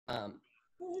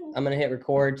I'm going to hit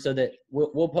record so that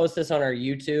we'll post this on our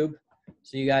YouTube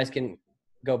so you guys can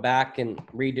go back and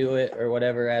redo it or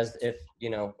whatever, as if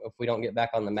we don't get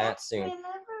back on the mat soon.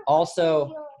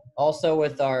 Also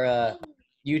with our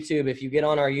YouTube, if you get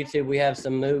on our YouTube, we have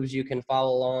some moves you can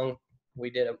follow along.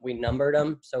 We numbered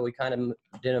them, so we kind of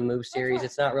did a move series.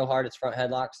 It's not real hard. It's front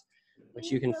headlocks, but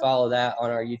you can follow that on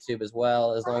our YouTube as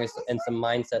well, as long as, and some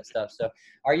mindset stuff. So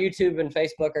our YouTube and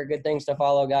Facebook are good things to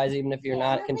follow, guys. Even if you're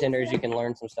not contenders, you can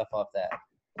learn some stuff off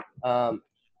that.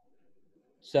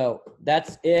 So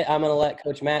that's it. I'm going to let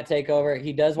Coach Matt take over.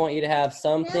 He does want you to have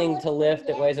something to lift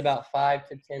that weighs about 5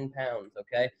 to 10 pounds.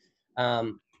 Okay.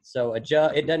 So it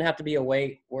doesn't have to be a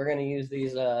weight. We're going to use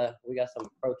these, we got some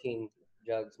protein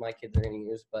jugs my kids are going to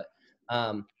use, but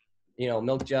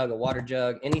milk jug, a water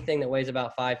jug, anything that weighs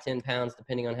about 5-10 pounds,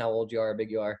 depending on how old you are or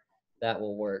big you are, that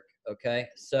will work. Okay.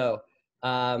 So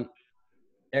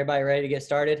everybody ready to get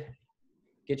started?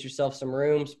 Get yourself some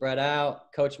room, spread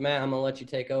out. Coach Matt, I'm going to let you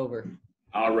take over.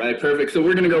 All right, perfect. So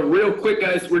we're going to go real quick,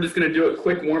 guys. We're just going to do a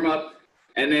quick warm up.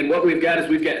 And then what we've got is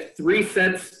we've got 3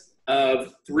 sets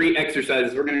of 3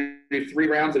 exercises. We're going to do 3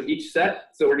 rounds of each set.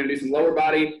 So we're going to do some lower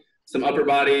body, some upper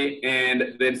body,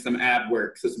 and then some ab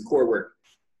work, so some core work.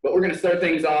 But we're going to start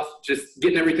things off just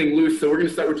getting everything loose. So we're going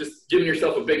to start with just giving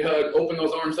yourself a big hug. Open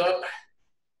those arms up,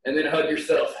 and then hug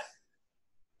yourself.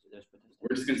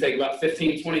 We're just going to take about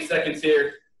 15, 20 seconds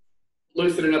here,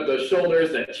 loosening up those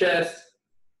shoulders, that chest.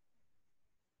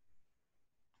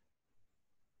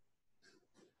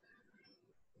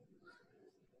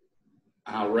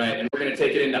 All right, and we're going to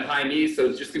take it into high knees. So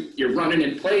it's just you're running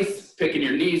in place, picking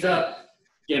your knees up.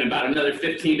 Again, about another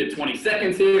 15 to 20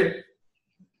 seconds here.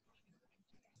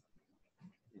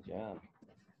 Good job.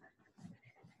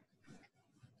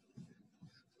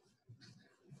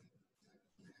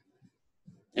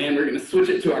 And we're going to switch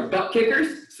it to our butt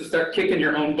kickers. So start kicking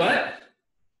your own butt.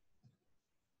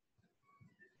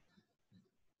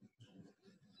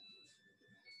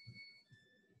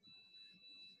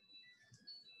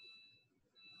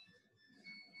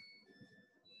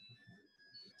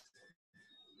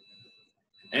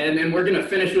 And then we're going to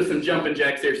finish with some jumping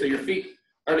jacks here. So your feet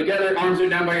are together, arms are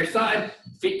down by your side,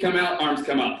 feet come out, arms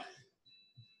come up.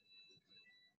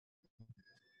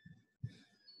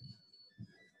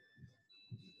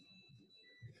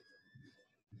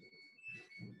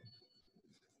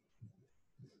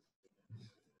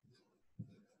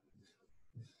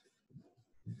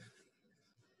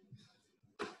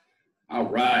 All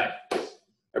right.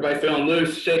 Everybody feeling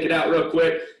loose? Shake it out real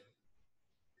quick.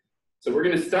 So we're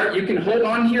going to start. You can hold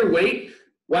on to your weight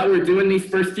while we're doing these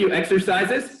first few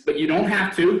exercises, but you don't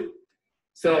have to.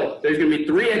 So there's going to be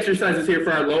 3 exercises here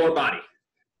for our lower body.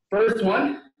 First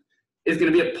one is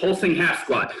going to be a pulsing half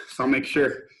squat. So I'll make sure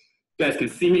you guys can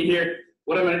see me here.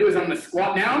 What I'm going to do is I'm going to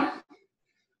squat down,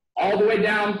 all the way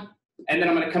down, and then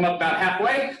I'm going to come up about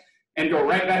halfway and go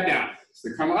right back down. So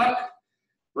come up,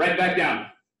 right back down.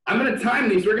 I'm going to time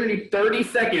these. We're going to do 30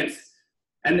 seconds.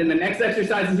 And then the next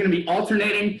exercise is going to be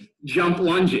alternating jump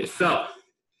lunges. So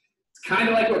it's kind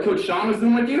of like what Coach Sean was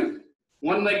doing with you.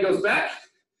 One leg goes back,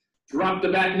 drop the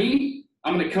back knee.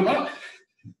 I'm going to come up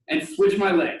and switch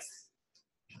my legs.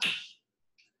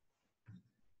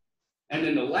 And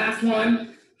then the last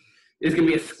one is going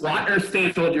to be a squat or a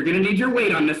stance hold. You're going to need your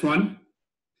weight on this one.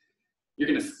 You're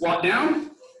going to squat down,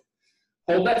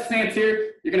 hold that stance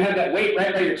here. You're going to have that weight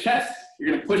right by your chest. You're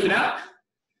going to push it out,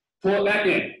 pull it back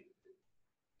in.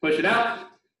 Push it out,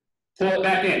 pull it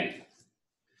back in.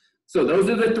 So those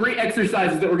are the 3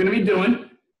 exercises that we're going to be doing.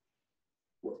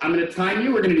 I'm going to time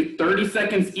you. We're going to do 30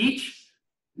 seconds each.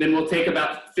 Then we'll take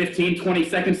about 15, 20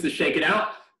 seconds to shake it out.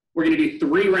 We're going to do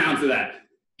 3 rounds of that.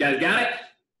 You guys got it?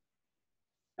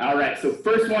 All right, so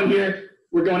first one here,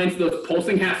 we're going into those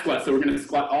pulsing half squats. So we're going to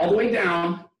squat all the way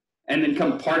down and then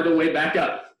come part of the way back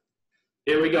up.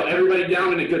 Here we go. Everybody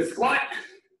down in a good squat.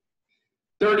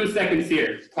 30 seconds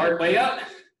here. Part way up.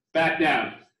 Back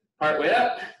down. Part way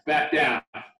up, back down.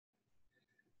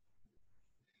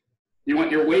 You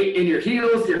want your weight in your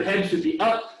heels. Your head should be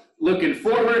up, looking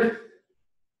forward.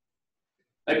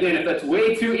 Again, if that's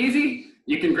way too easy,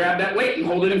 you can grab that weight and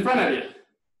hold it in front of you.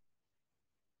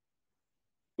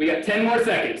 We got 10 more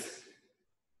seconds.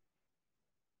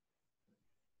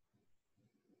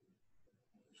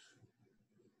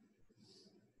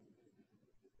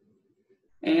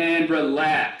 And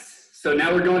relax. So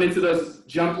now we're going into those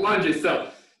jump lunges.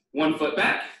 So 1 foot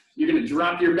back, you're going to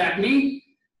drop your back knee,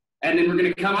 and then we're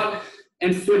going to come up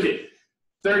and switch it.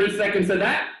 30 seconds of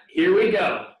that. Here we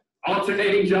go.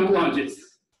 Alternating jump lunges.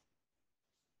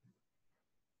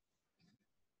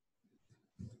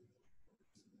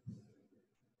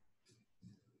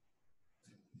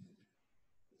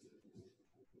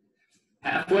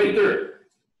 Halfway through.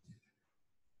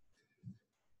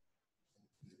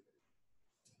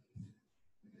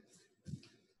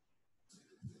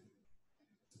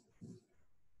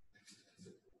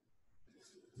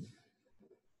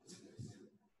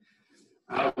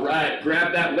 All right,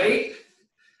 grab that weight.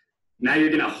 Now you're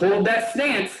gonna hold that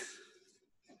stance.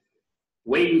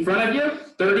 Weight in front of you,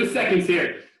 30 seconds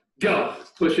here. Go,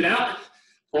 push it out,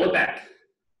 pull it back.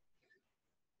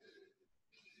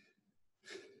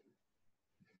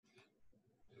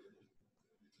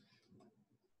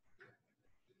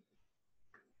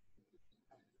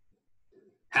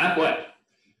 Halfway.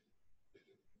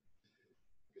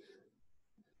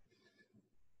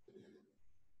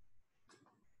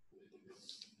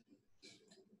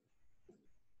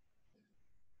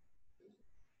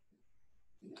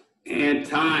 And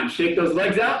time. Shake those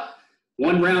legs out.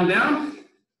 1 round down.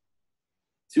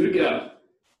 2 to go.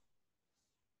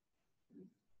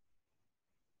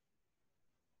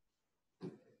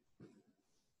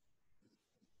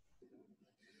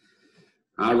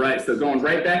 All right, so going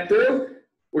right back through,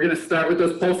 we're gonna start with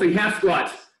those pulsing half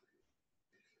squats.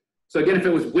 So again, if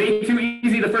it was way too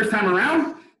easy the first time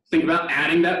around, think about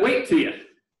adding that weight to you.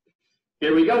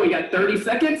 Here we go, we got 30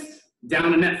 seconds,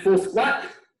 down in that full squat,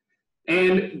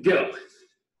 and go.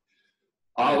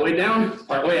 All the way down,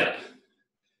 part way up.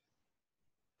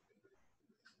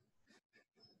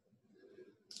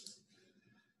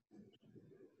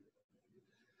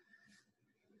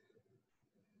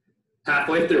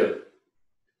 Halfway through.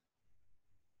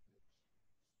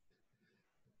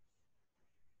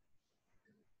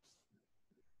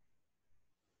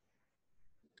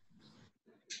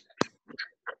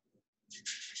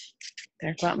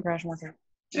 There's button brush marker.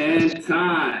 And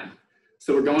time.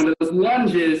 So we're going to those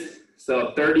lunges.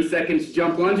 So 30 seconds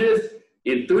jump lunges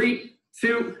in 3,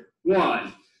 2,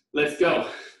 1. Let's go.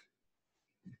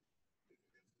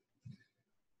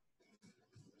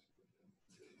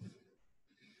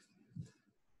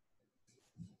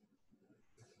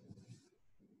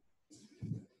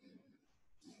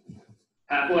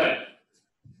 Halfway.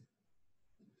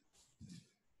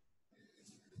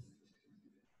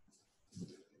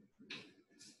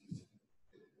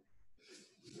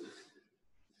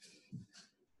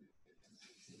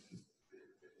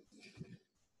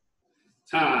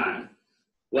 Time.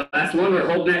 Last one, we're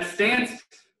holding that stance,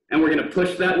 and we're gonna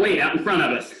push that weight out in front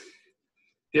of us.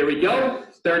 Here we go,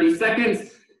 30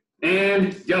 seconds,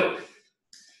 and go.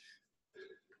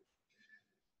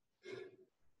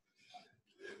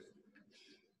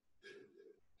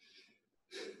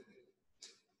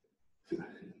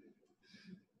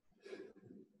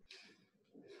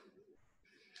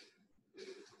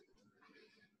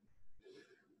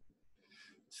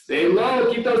 Stay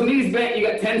low, keep those knees bent, you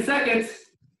got 10 seconds.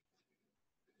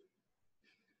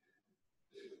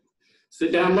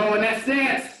 Sit down low in that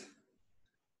stance.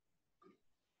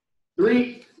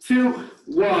 3, 2,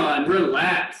 1,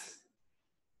 relax.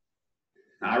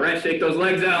 All right, shake those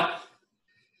legs out.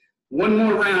 One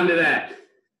more round of that.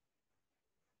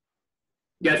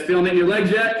 You guys feeling it in your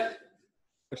legs yet?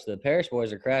 The Parrish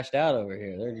boys are crashed out over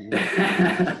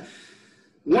here.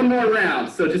 One more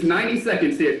round, so just 90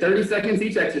 seconds here, 30 seconds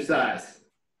each exercise.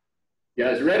 You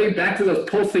guys ready? Back to those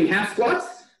pulsing half squats.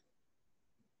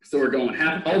 So we're going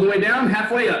all the way down,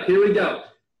 halfway up. Here we go.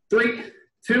 3,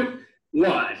 2,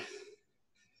 1.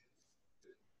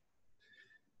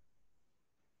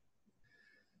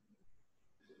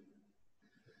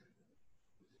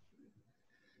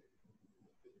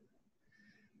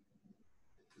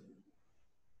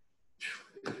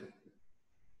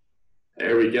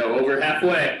 There we go, over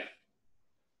halfway.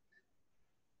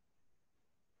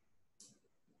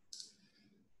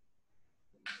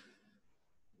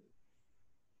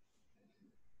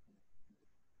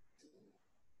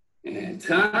 And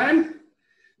time.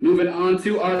 Moving on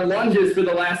to our lunges for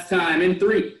the last time in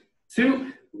 3,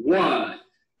 2, 1.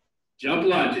 Jump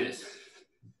lunges.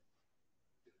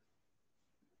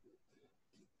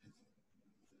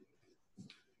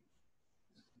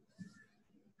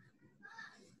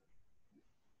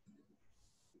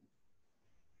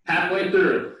 Halfway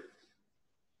through.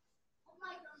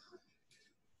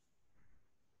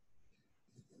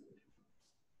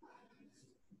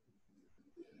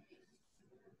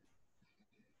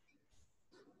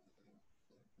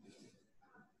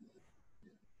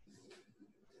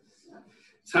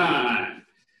 Time.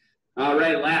 All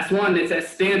right, last one. It's that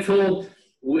stance hold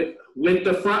with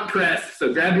the front press.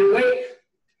 So grab your weight.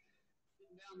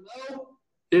 Down low.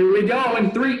 Here we go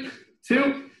in 3,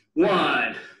 2,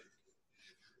 1.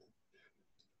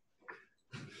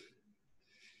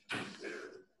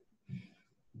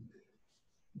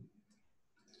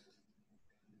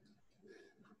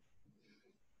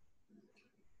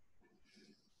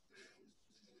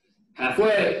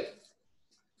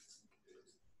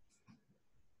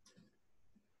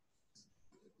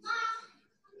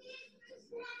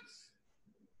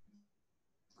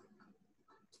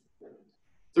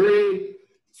 3,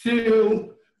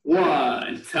 2,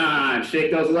 1. Time.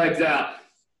 Shake those legs out.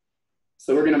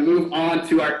 So we're going to move on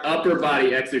to our upper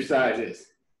body exercises.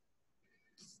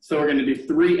 So we're going to do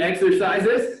 3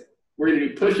 exercises. We're going to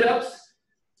do push-ups,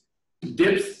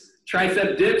 dips,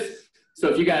 tricep dips. So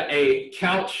if you got a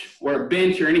couch or a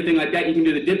bench or anything like that, you can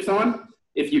do the dips on.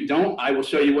 If you don't, I will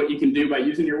show you what you can do by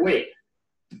using your weight.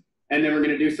 And then we're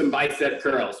going to do some bicep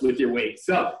curls with your weight.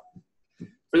 So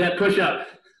for that push-up,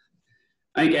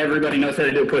 I think everybody knows how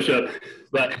to do a push-up,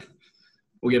 but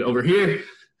we'll get over here.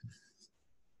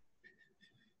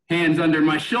 Hands under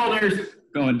my shoulders,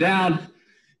 going down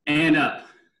and up.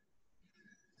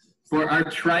 For our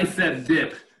tricep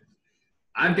dip,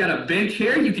 I've got a bench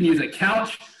here. You can use a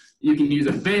couch. You can use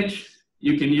a bench.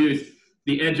 You can use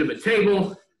the edge of a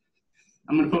table.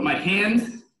 I'm going to put my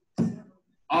hands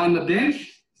on the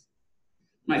bench.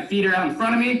 My feet are out in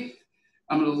front of me.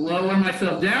 I'm going to lower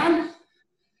myself down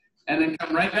and then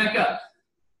come right back up.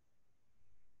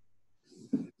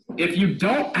 If you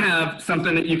don't have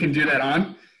something that you can do that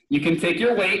on, you can take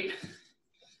your weight,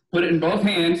 put it in both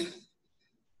hands,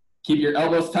 keep your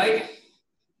elbows tight,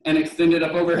 and extend it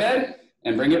up overhead,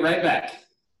 and bring it right back.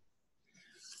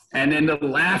 And then the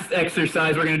last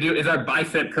exercise we're gonna do is our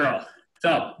bicep curl.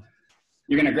 So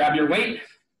you're gonna grab your weight,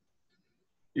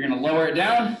 you're gonna lower it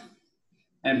down,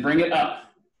 and bring it up.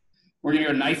 We're gonna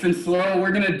go nice and slow.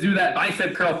 We're gonna do that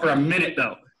bicep curl for a minute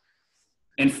though,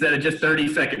 instead of just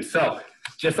 30 seconds. So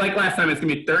just like last time, it's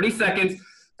gonna be 30 seconds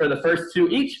for the first 2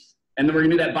 each, and then we're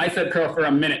gonna do that bicep curl for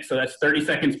a minute. So that's 30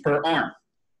 seconds per arm.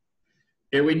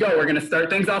 Here we go. We're gonna start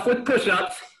things off with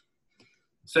push-ups.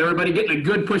 So everybody get in a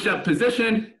good push-up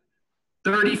position.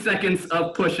 30 seconds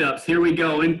of push-ups. Here we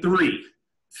go in 3,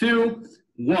 2,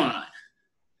 1.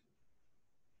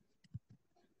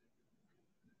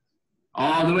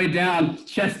 All the way down,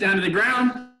 chest down to the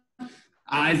ground,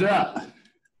 eyes up.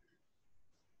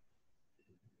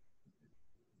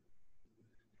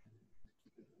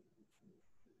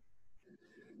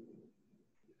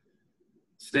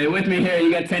 Stay with me here.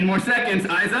 You got 10 more seconds.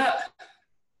 Eyes up.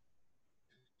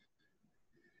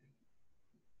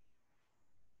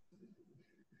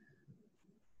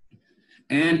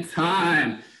 And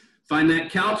time. Find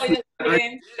that couch.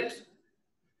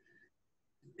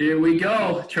 Here we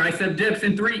go. Tricep dips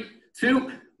in 3,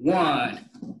 2,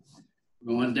 1.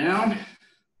 Going down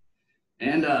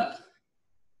and up.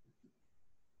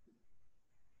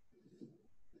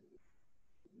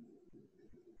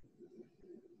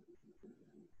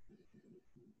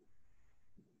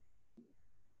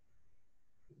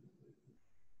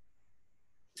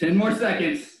 Ten more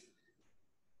seconds.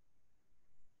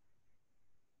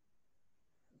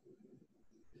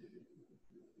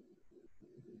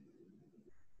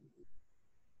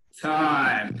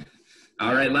 Time.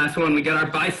 All right, last one. We got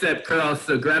our bicep curls.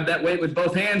 So grab that weight with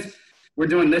both hands. We're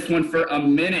doing this one for a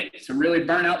minute to really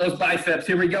burn out those biceps.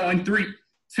 Here we go in 3,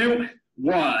 2,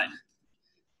 1.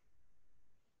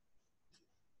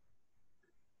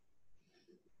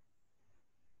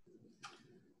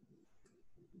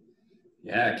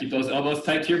 Yeah, keep those elbows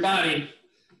tight to your body.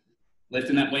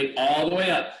 Lifting that weight all the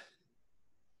way up.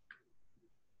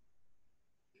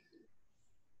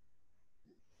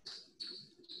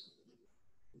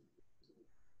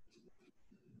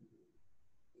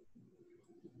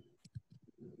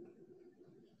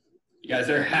 You guys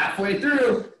are halfway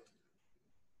through.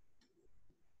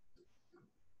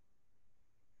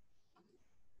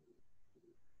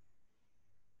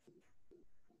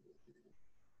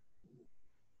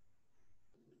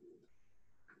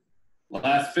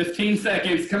 Last 15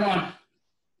 seconds, come on.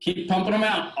 Keep pumping them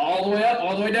out, all the way up,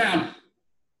 all the way down.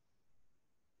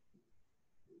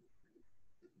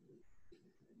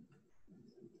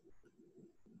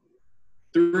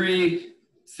 Three,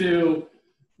 2,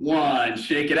 1.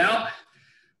 Shake it out.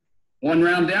 1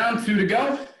 round down, 2 to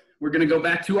go. We're gonna go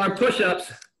back to our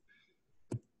push-ups.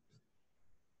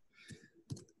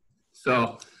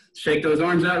 So shake those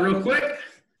arms out real quick.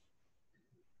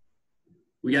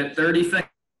 We got 30 seconds.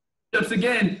 Push-ups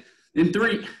again in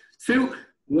 3, 2,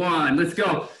 1. Let's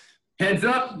go. Heads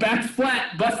up, back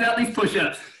flat. Bust out these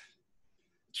push-ups.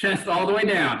 Chest all the way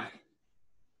down.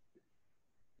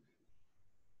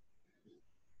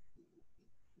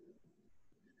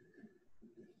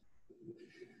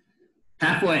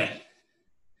 Halfway.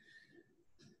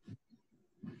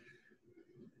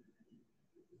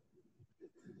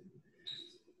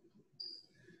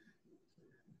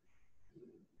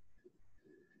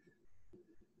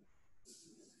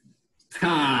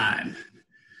 Time.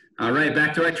 All right,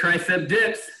 back to our tricep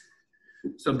dips.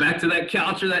 So back to that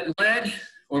couch or that ledge,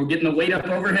 or getting the weight up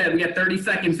overhead. We got 30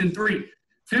 seconds in 3,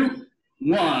 2,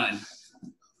 1.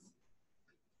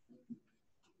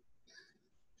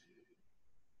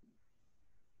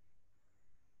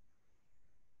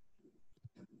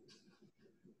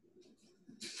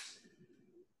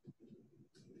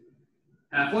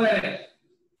 Halfway.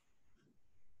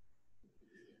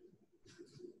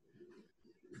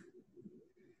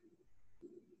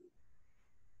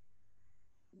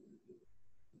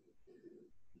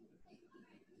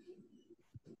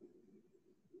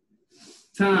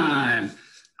 Time.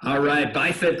 All right,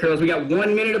 bicep curls. We got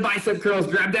 1 minute of bicep curls.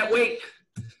 Grab that weight.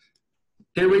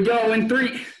 Here we go in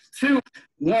 3, 2,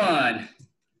 1.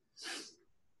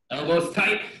 Elbows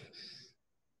tight.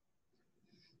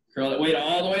 Curl that weight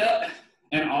all the way up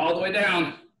and all the way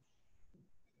down.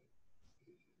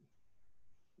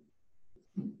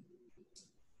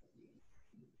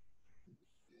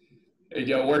 There you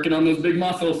go, working on those big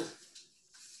muscles.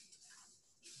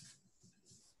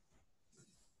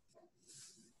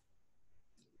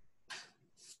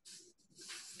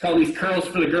 Call these curls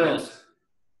for the girls.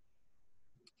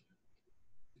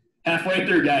 Halfway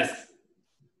through, guys.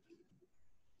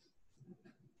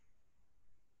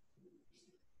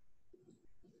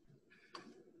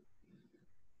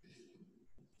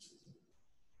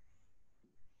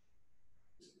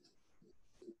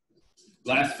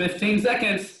 Last 15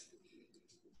 seconds.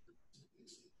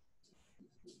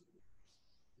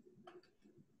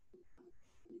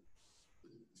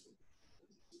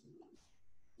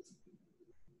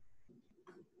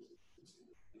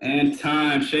 And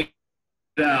time, shake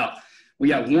it out. We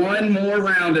got 1 more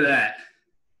round of that.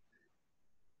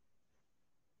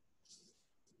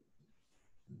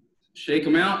 Shake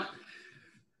them out.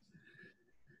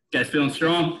 Guys feeling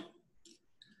strong?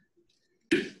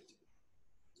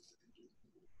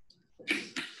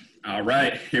 All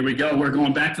right, here we go. We're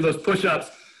going back to those push-ups.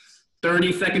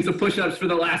 30 seconds of push-ups for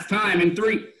the last time in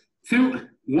 3, 2,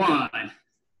 1.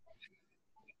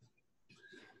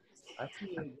 I see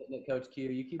you getting it, Coach Q.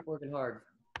 You keep working hard.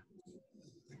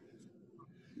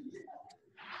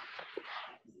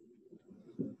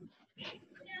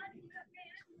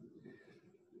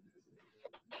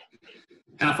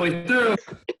 Halfway through.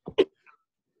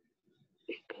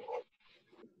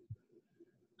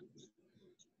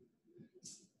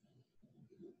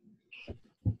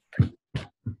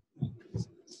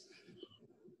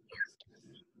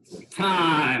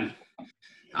 Time.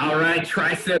 All right,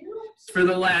 triceps for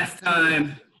the last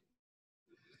time.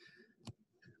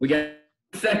 We got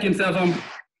seconds of them.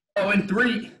 Oh, in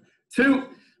 3, 2,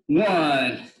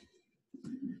 1.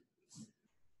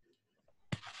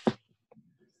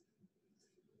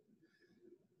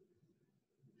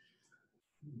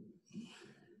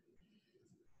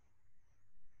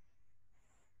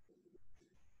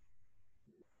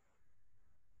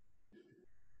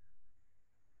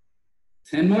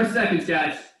 Ten more seconds,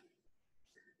 guys.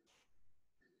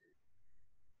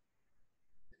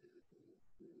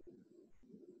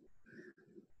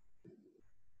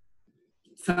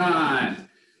 Time.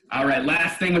 All right,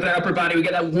 last thing with our upper body. We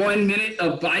got that 1 minute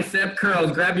of bicep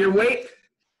curls. Grab your weight.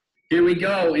 Here we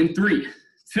go in 3,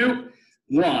 2,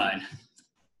 1.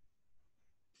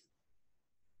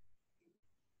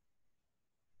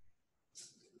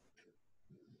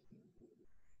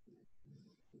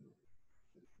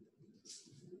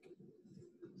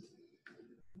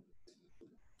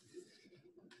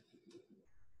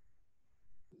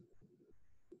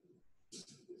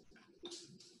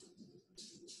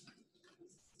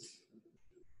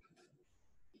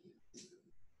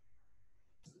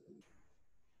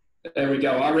 There we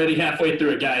go. Already halfway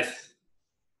through it, guys.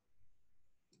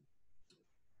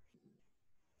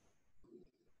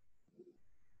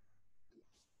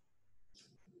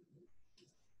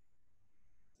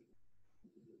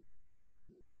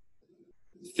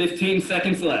 $15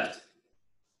 seconds left.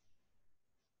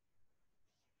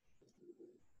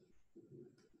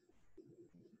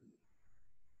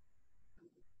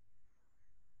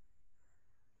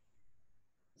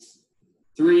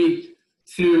 Three,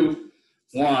 2,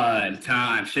 1.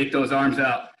 Time. Shake those arms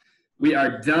out. We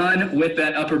are done with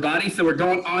that upper body, so we're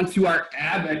going on to our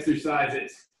ab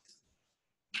exercises.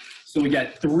 So we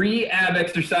got 3 ab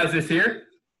exercises here.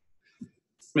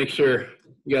 Make sure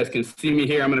you guys can see me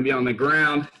here. I'm going to be on the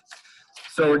ground.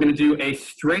 So we're going to do a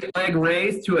straight leg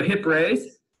raise to a hip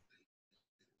raise.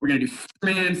 We're going to do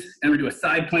spins, and we're going to do a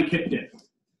side plank hip dip.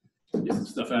 Get some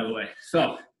stuff out of the way.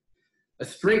 So a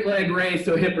straight leg raise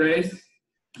to a hip raise.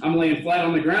 I'm laying flat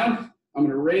on the ground. I'm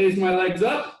going to raise my legs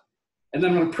up, and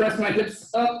then I'm going to press my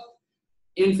hips up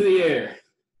into the air.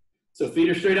 So feet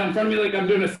are straight out in front of me like I'm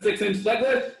doing a 6-inch leg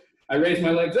lift. I raise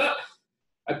my legs up.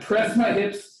 I press my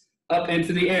hips up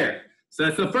into the air. So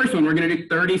that's the first one. We're going to do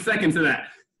 30 seconds of that.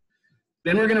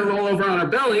 Then we're going to roll over on our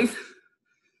bellies,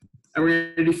 and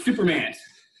we're going to do Supermans.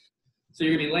 So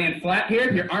you're going to be laying flat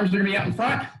here. Your arms are going to be out in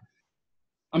front.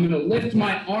 I'm going to lift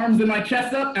my arms and my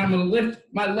chest up, and I'm going to lift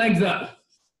my legs up.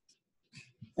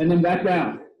 and then back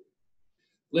down.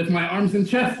 Lift my arms and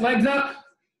chest, legs up,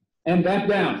 and back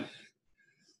down.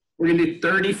 We're gonna do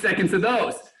 30 seconds of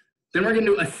those. Then we're gonna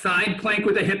do a side plank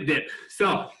with a hip dip.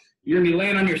 So you're gonna be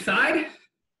laying on your side.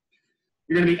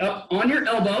 You're gonna be up on your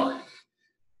elbow,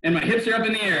 and my hips are up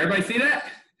in the air. Everybody see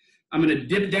that? I'm gonna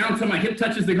dip down till my hip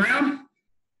touches the ground,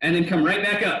 and then come right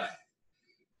back up.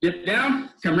 Dip down,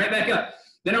 come right back up.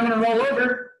 Then I'm gonna roll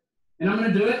over, and I'm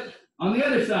gonna do it on the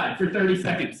other side for 30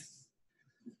 seconds.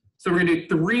 So we're gonna do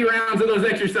 3 rounds of those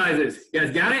exercises. You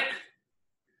guys got it?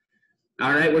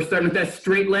 All right, we're starting with that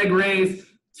straight leg raise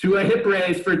to a hip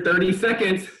raise for 30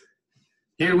 seconds.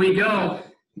 Here we go.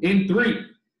 In 3,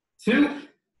 2,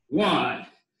 1.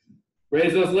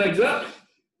 Raise those legs up.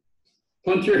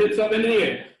 Punch your hips up into the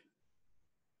air.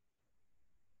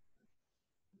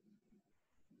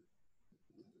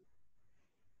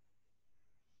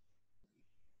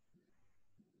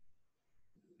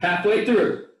 Halfway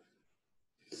through.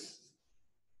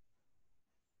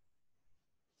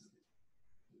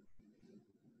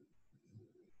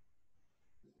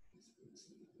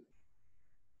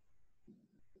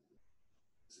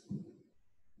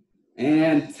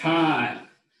 And time.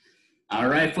 All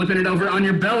right, flipping it over on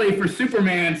your belly for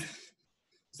Superman's.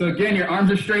 So again, your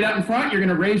arms are straight out in front. You're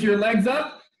gonna raise your legs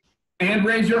up and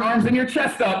raise your arms and your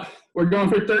chest up. We're going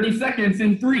for 30 seconds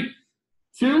in 3,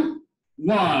 2,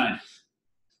 1.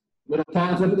 Little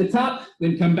pause up at the top,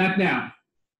 then come back down.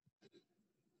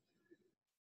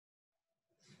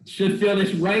 Should feel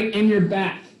this right in your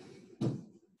back.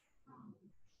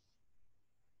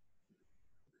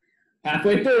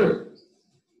 Halfway through.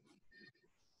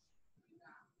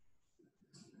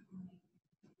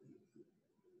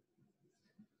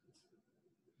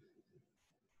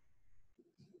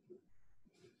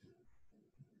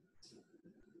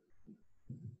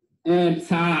 And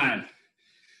time.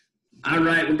 All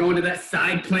right, we're going to that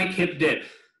side plank hip dip.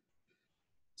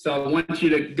 So I want you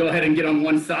to go ahead and get on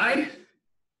one side.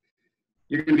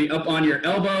 You're going to be up on your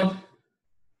elbow.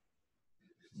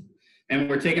 And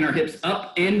we're taking our hips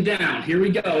up and down. Here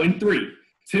we go in 3,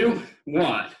 2,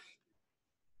 1.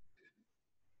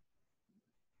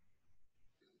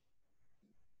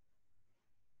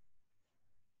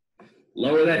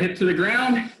 Lower that hip to the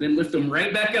ground, then lift them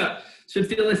right back up. Should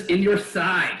feel this in your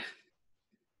side.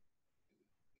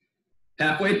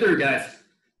 Halfway through, guys.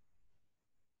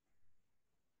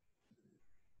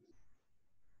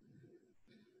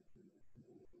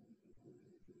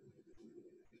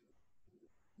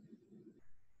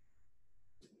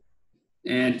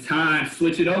 And time,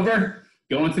 switch it over.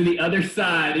 Going to the other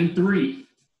side in 3,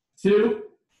 2,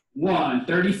 1.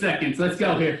 30 seconds, let's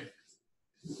go here.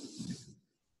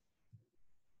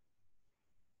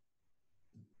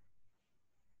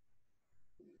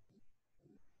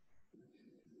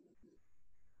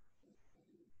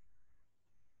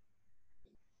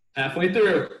 Halfway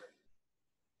through.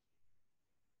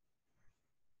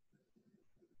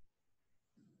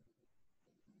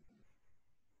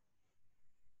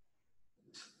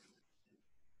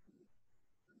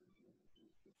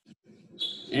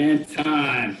 And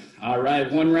time. All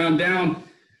right, 1 round down,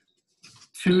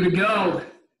 2 to go.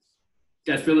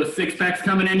 Guys feel those 6-packs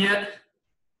coming in yet?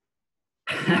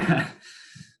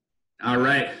 All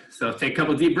right, so take a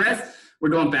couple deep breaths. We're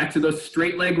going back to those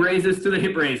straight leg raises to the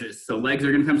hip raises. So legs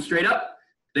are gonna come straight up,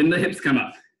 then the hips come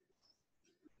up.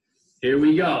 Here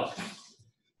we go.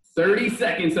 30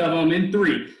 seconds of them in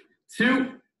 3,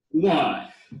 2, 1.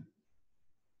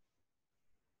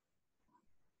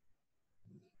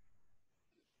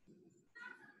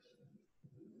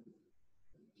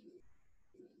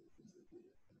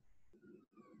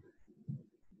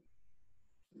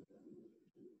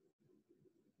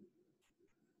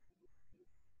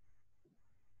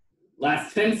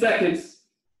 Last 10 seconds.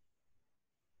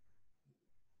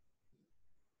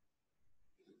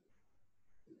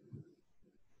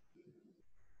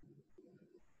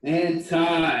 And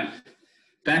time.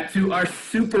 Back to our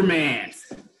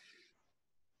Supermans.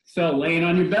 So laying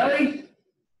on your belly,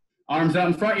 arms out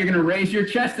in front, you're gonna raise your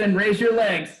chest and raise your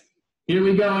legs. Here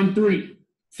we go in 3,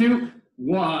 2,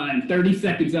 1. 30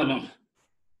 seconds of them.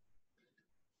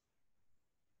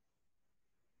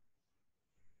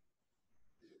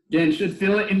 Again, should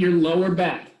feel it in your lower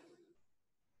back.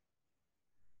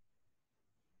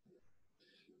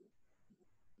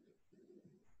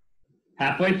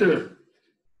 Halfway through.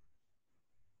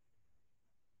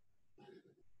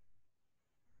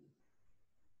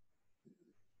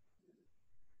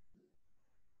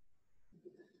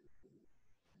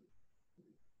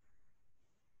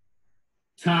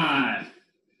 Time.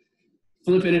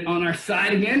 Flipping it on our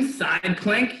side again, side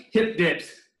plank, hip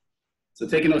dips. So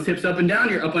taking those hips up and down,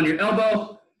 you're up on your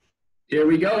elbow, Here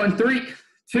we go in 3,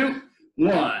 2,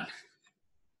 1.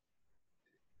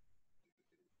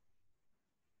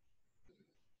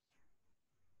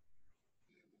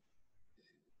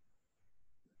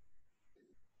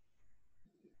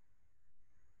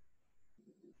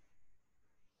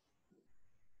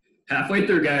 Halfway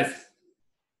through, guys.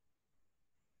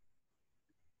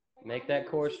 Make that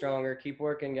core stronger. Keep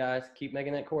working, guys. Keep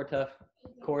making that core tough.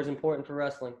 Core is important for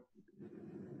wrestling.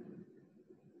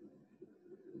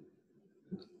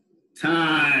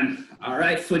 Time. All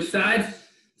right, switch sides.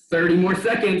 30 more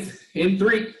seconds. In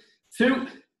 3, 2,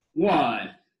 1.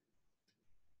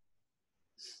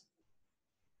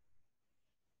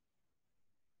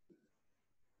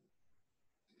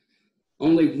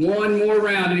 Only one more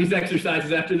round of these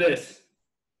exercises after this.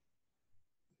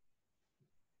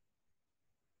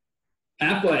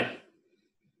 Halfway.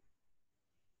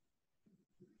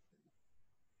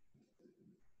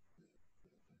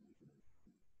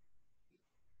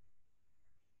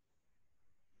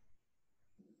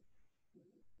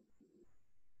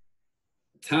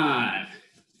 Time.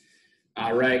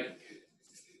 All right.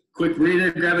 Quick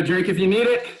breather, grab a drink if you need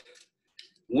it.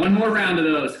 One more round of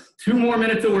those. 2 more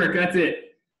minutes of work, that's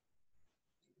it.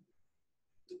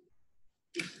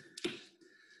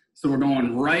 So we're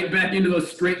going right back into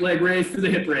those straight leg raise to the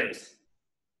hip raise.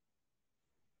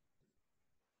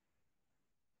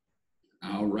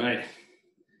 All right.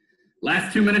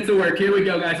 Last 2 minutes of work. Here we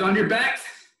go, guys. On your backs.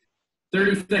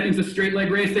 30 seconds of straight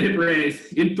leg raise to hip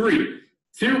raise. In 3,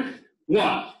 2,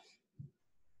 1.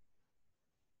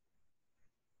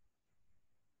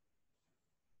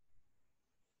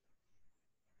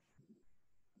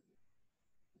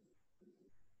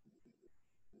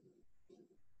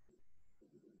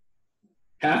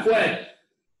 Halfway.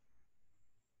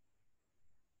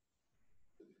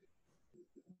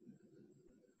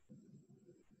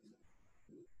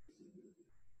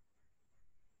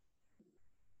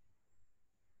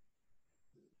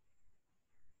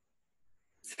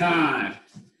 Time.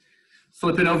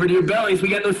 Flip it over to your bellies. We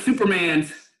got those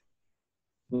Supermans.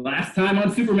 Last time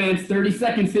on Supermans, 30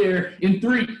 seconds here. In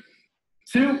 3,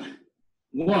 2,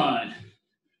 1.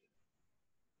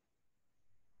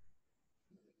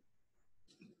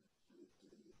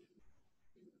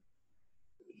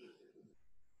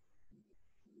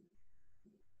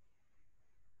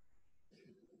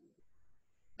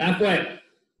 Halfway.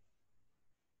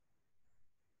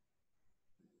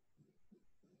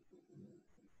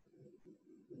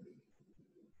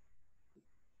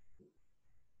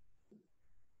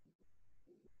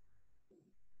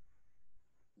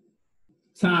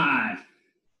 Time.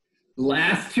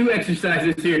 Last 2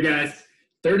 exercises here, guys.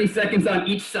 30 seconds on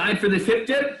each side for this hip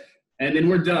dip, and then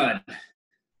we're done.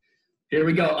 Here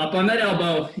we go. Up on that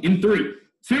elbow. In 3,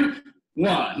 2,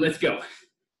 1. Let's go.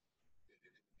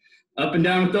 Up and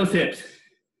down with those hips.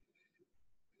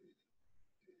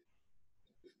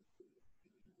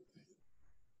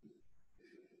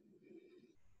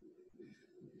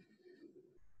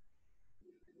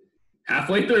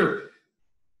 Halfway through.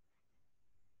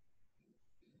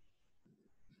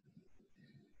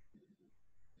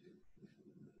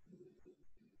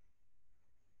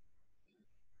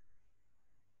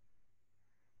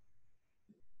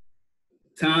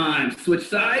 Time. Switch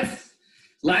sides.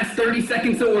 Last 30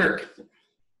 seconds of work.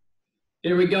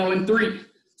 Here we go in 3,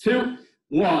 2,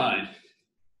 1.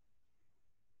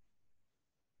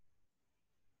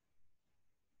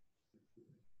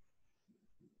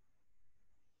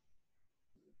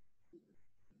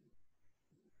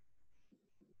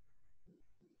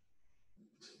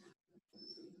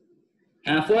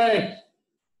 Halfway.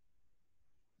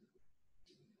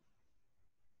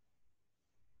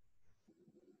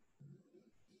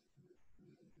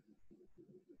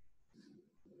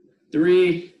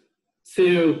 Three,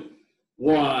 2,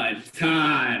 1.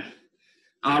 Time.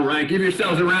 All right, give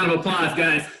yourselves a round of applause,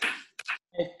 guys.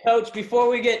 Hey, Coach, before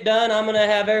we get done, I'm going to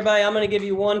have everybody, I'm going to give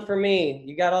you one for me.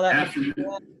 You got all that? Absolutely.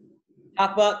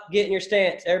 Hop up, get in your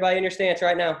stance. Everybody in your stance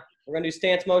right now. We're going to do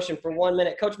stance motion for 1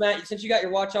 minute. Coach Matt, since you got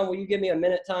your watch on, will you give me a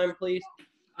minute time, please?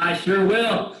 I sure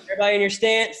will. Everybody in your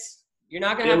stance. You're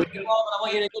not going to have to do all, but I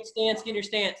want you in a good stance. Get in your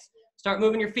stance. Start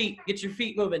moving your feet. Get your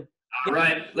feet moving. All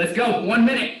right, let's go. 1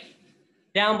 minute.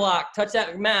 Down block. Touch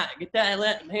that mat. Get that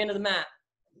hand to the mat.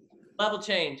 Level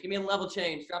change. Give me a level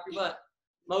change. Drop your butt.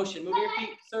 Motion. Move your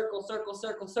feet. Circle, circle,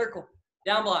 circle, circle.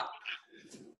 Down block.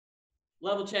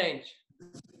 Level change.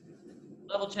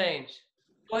 Level change.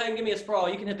 Go ahead and give me a sprawl.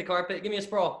 You can hit the carpet. Give me a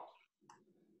sprawl.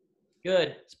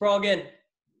 Good. Sprawl again.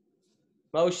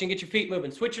 Motion. Get your feet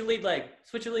moving. Switch your lead leg.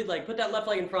 Switch your lead leg. Put that left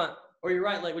leg in front or your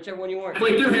right leg, whichever one you want.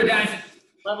 Halfway through here, guys.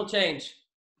 Level change.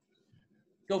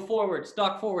 Go forward.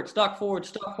 Stalk forward. Stalk forward.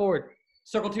 Stalk forward.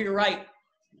 Circle to your right.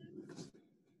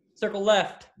 Circle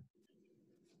left.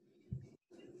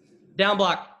 Down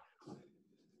block.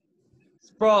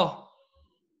 Sprawl.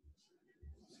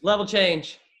 Level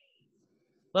change.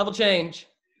 Level change.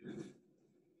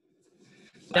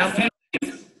 Down block.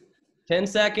 10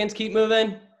 seconds. Keep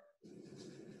moving.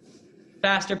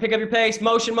 Faster. Pick up your pace.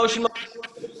 Motion, motion, motion.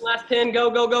 Last 10. Go,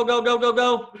 go, go, go, go, go,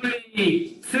 go.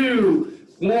 3, 2,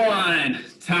 1.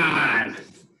 Time.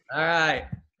 All right.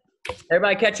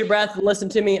 Everybody catch your breath and listen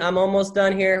to me. I'm almost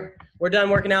done here. We're done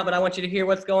working out, but I want you to hear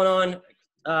what's going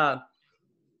on.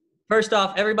 First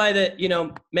off, everybody that, you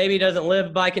know, maybe doesn't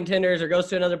live by Contenders or goes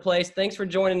to another place, thanks for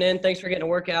joining in. Thanks for getting a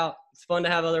workout. It's fun to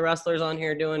have other wrestlers on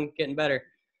here getting better.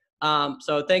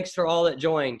 So thanks for all that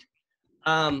joined.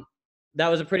 That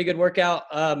was a pretty good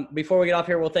workout. Before we get off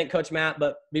here, we'll thank Coach Matt.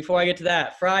 But before I get to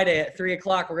that, Friday at 3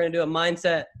 o'clock, we're going to do a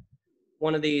mindset,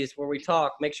 one of these where we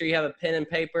talk. Make sure you have a pen and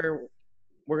paper.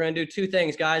 We're going to do 2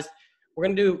 things, guys.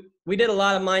 We did a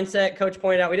lot of mindset. Coach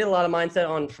pointed out we did a lot of mindset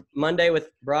on Monday with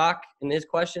Brock and his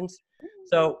questions.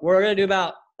 So we're going to do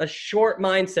about a short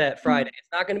mindset Friday. It's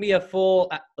not going to be a full,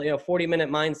 40-minute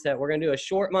mindset. We're going to do a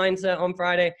short mindset on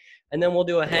Friday, and then we'll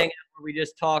do a hangout where we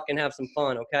just talk and have some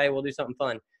fun, okay? We'll do something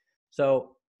fun.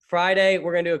 So Friday,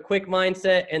 we're going to do a quick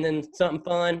mindset and then something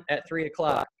fun at 3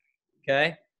 o'clock,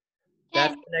 okay?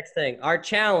 That's the next thing. Our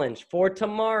challenge for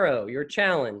tomorrow, your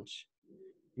challenge.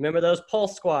 Remember those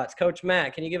pulse squats. Coach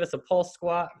Matt, can you give us a pulse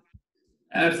squat?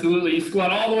 Absolutely. You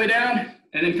squat all the way down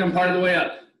and then come part of the way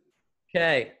up.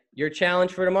 Okay. Your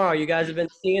challenge for tomorrow. You guys have been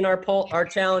seeing our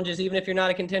challenges. Even if you're not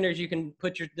a Contenders, you can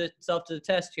put yourself to the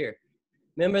test here.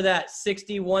 Remember that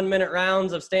 61-minute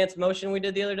rounds of stance motion we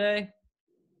did the other day?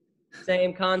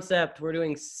 Same concept. We're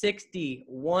doing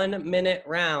 61-minute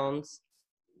rounds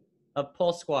of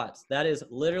pulse squats. That is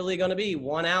literally going to be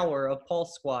 1 hour of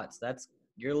pulse squats.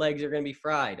 Your legs are going to be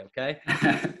fried, okay?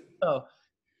 So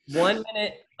 1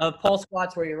 minute of pulse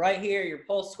squats where you're right here. You're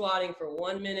pulse squatting for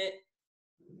 1 minute.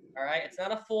 All right? It's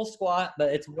not a full squat,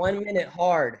 but it's 1 minute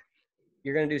hard.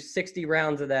 You're going to do 60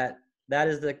 rounds of that. That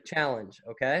is the challenge,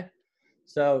 okay?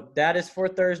 So that is for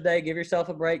Thursday. Give yourself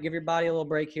a break. Give your body a little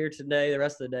break here today, the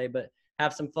rest of the day, but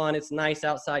have some fun. It's nice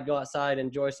outside. Go outside.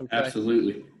 Enjoy some fresh.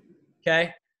 Absolutely.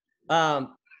 Okay?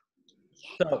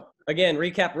 So, again,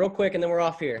 recap real quick, and then we're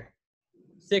off here.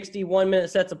 61-minute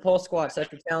sets of pulse squats. That's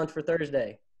your challenge for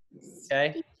Thursday.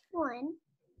 Okay?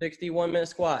 61-minute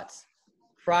squats.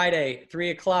 Friday,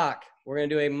 3 o'clock, we're going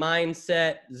to do a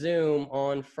mindset Zoom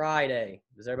on Friday.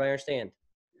 Does everybody understand?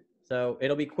 So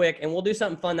it'll be quick, and we'll do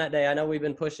something fun that day. I know we've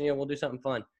been pushing you. We'll do something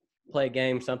fun. Play a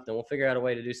game, something. We'll figure out a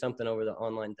way to do something over the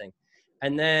online thing.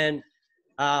 And then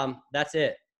that's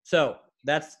it. So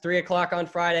that's 3 o'clock on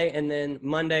Friday, and then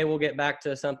Monday we'll get back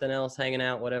to something else, hanging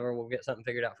out, whatever. We'll get something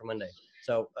figured out for Monday.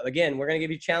 So, again, we're going to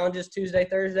give you challenges Tuesday,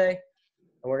 Thursday,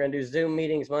 and we're going to do Zoom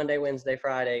meetings Monday, Wednesday,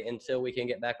 Friday until we can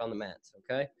get back on the mats,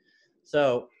 okay?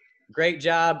 So, great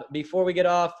job. Before we get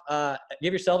off,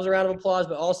 give yourselves a round of applause,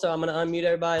 but also I'm going to unmute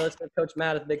everybody. Let's give Coach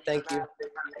Matt a big thank you.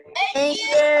 Thank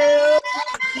you.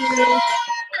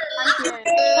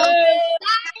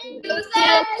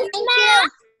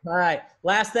 All right,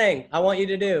 last thing I want you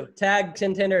to do, tag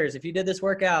Contenders. If you did this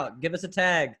workout, give us a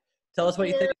tag. Tell us what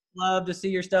you think. Love to see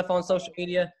your stuff on social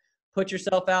media. Put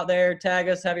yourself out there. Tag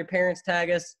us. Have your parents tag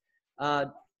us.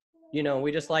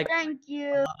 We just like Thank you.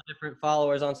 a lot of different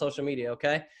followers on social media,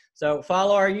 okay? So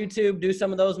follow our YouTube. Do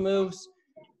some of those moves.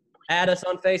 Add us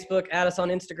on Facebook. Add us on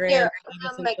Instagram. Here,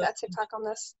 I'll make that TikTok on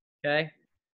this. Okay?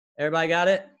 Everybody got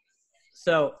it?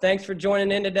 So thanks for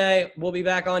joining in today. We'll be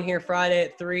back on here Friday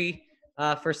at 3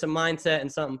 for some mindset and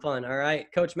something fun, all right?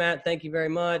 Coach Matt, thank you very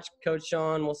much. Coach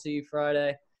Sean, we'll see you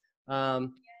Friday.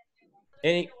 I'll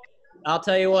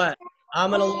tell you what, I'm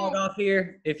going to log off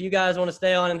here. If you guys want to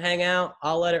stay on and hang out,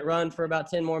 I'll let it run for about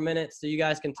 10 more minutes so you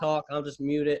guys can talk. I'll just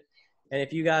mute it. And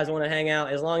if you guys want to hang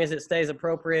out, as long as it stays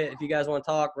appropriate, if you guys want to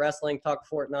talk wrestling, talk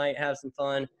Fortnite, have some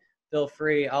fun, feel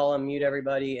free. I'll unmute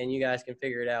everybody and you guys can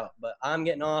figure it out. But I'm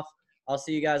getting off. I'll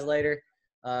see you guys later.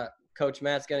 Coach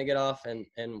Matt's going to get off and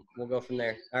we'll go from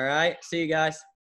there. All right. See you guys.